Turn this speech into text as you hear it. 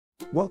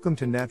Welcome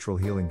to Natural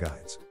Healing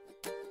Guides.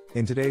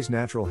 In today's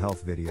natural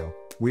health video,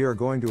 we are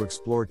going to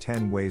explore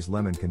 10 ways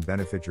lemon can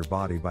benefit your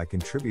body by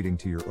contributing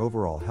to your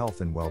overall health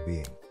and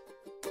well-being.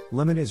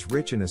 Lemon is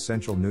rich in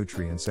essential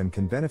nutrients and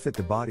can benefit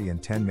the body in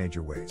 10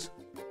 major ways.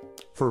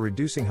 For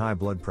reducing high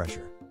blood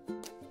pressure.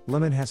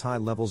 Lemon has high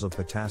levels of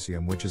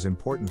potassium, which is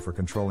important for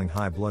controlling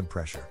high blood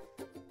pressure.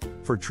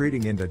 For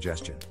treating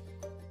indigestion.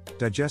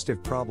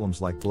 Digestive problems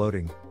like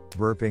bloating,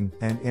 burping,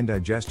 and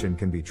indigestion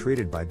can be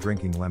treated by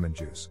drinking lemon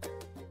juice.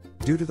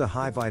 Due to the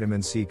high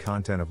vitamin C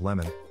content of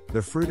lemon,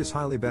 the fruit is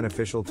highly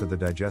beneficial to the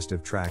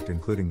digestive tract,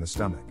 including the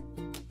stomach.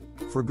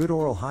 For good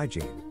oral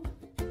hygiene.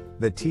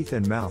 The teeth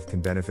and mouth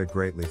can benefit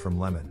greatly from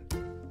lemon.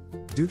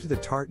 Due to the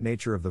tart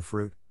nature of the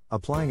fruit,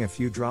 applying a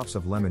few drops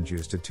of lemon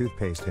juice to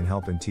toothpaste can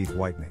help in teeth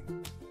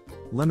whitening.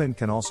 Lemon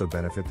can also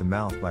benefit the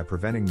mouth by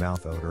preventing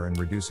mouth odor and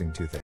reducing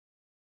toothache.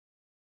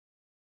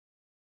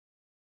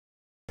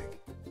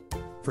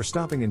 For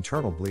stopping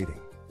internal bleeding.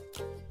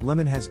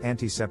 Lemon has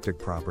antiseptic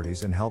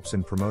properties and helps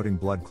in promoting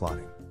blood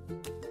clotting.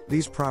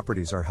 These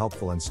properties are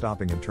helpful in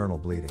stopping internal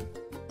bleeding.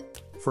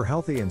 For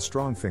healthy and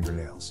strong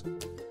fingernails.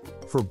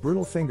 For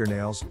brittle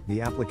fingernails,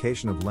 the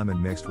application of lemon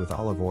mixed with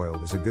olive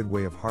oil is a good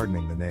way of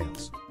hardening the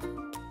nails.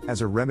 As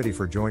a remedy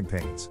for joint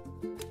pains.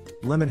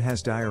 Lemon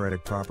has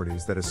diuretic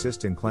properties that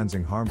assist in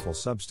cleansing harmful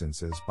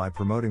substances by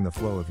promoting the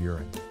flow of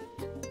urine.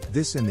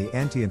 This and the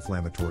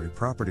anti-inflammatory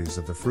properties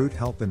of the fruit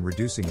help in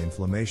reducing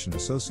inflammation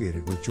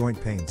associated with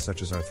joint pains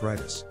such as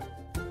arthritis.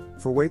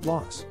 For weight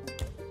loss.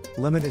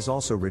 Lemon is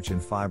also rich in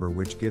fiber,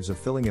 which gives a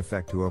filling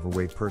effect to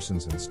overweight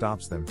persons and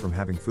stops them from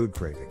having food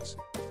cravings.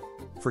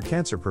 For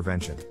cancer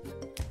prevention.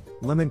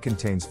 Lemon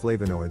contains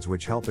flavonoids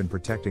which help in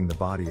protecting the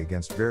body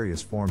against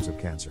various forms of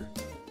cancer.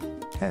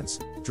 Hence,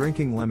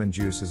 drinking lemon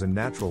juice is a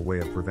natural way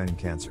of preventing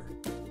cancer.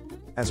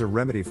 As a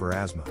remedy for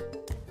asthma.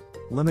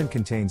 Lemon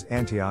contains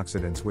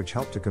antioxidants which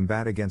help to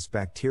combat against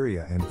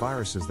bacteria and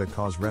viruses that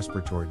cause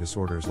respiratory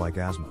disorders like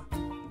asthma.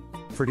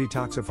 For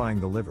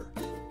detoxifying the liver.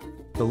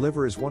 The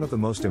liver is one of the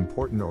most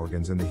important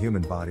organs in the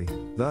human body,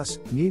 thus,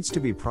 needs to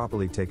be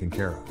properly taken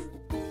care of.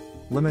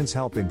 Lemons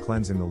help in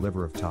cleansing the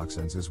liver of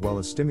toxins as well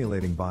as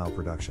stimulating bile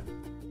production.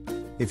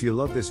 If you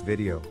love this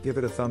video, give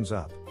it a thumbs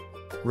up.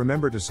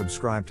 Remember to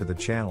subscribe to the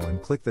channel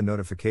and click the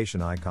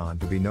notification icon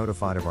to be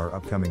notified of our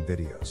upcoming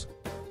videos.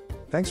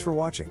 Thanks for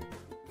watching.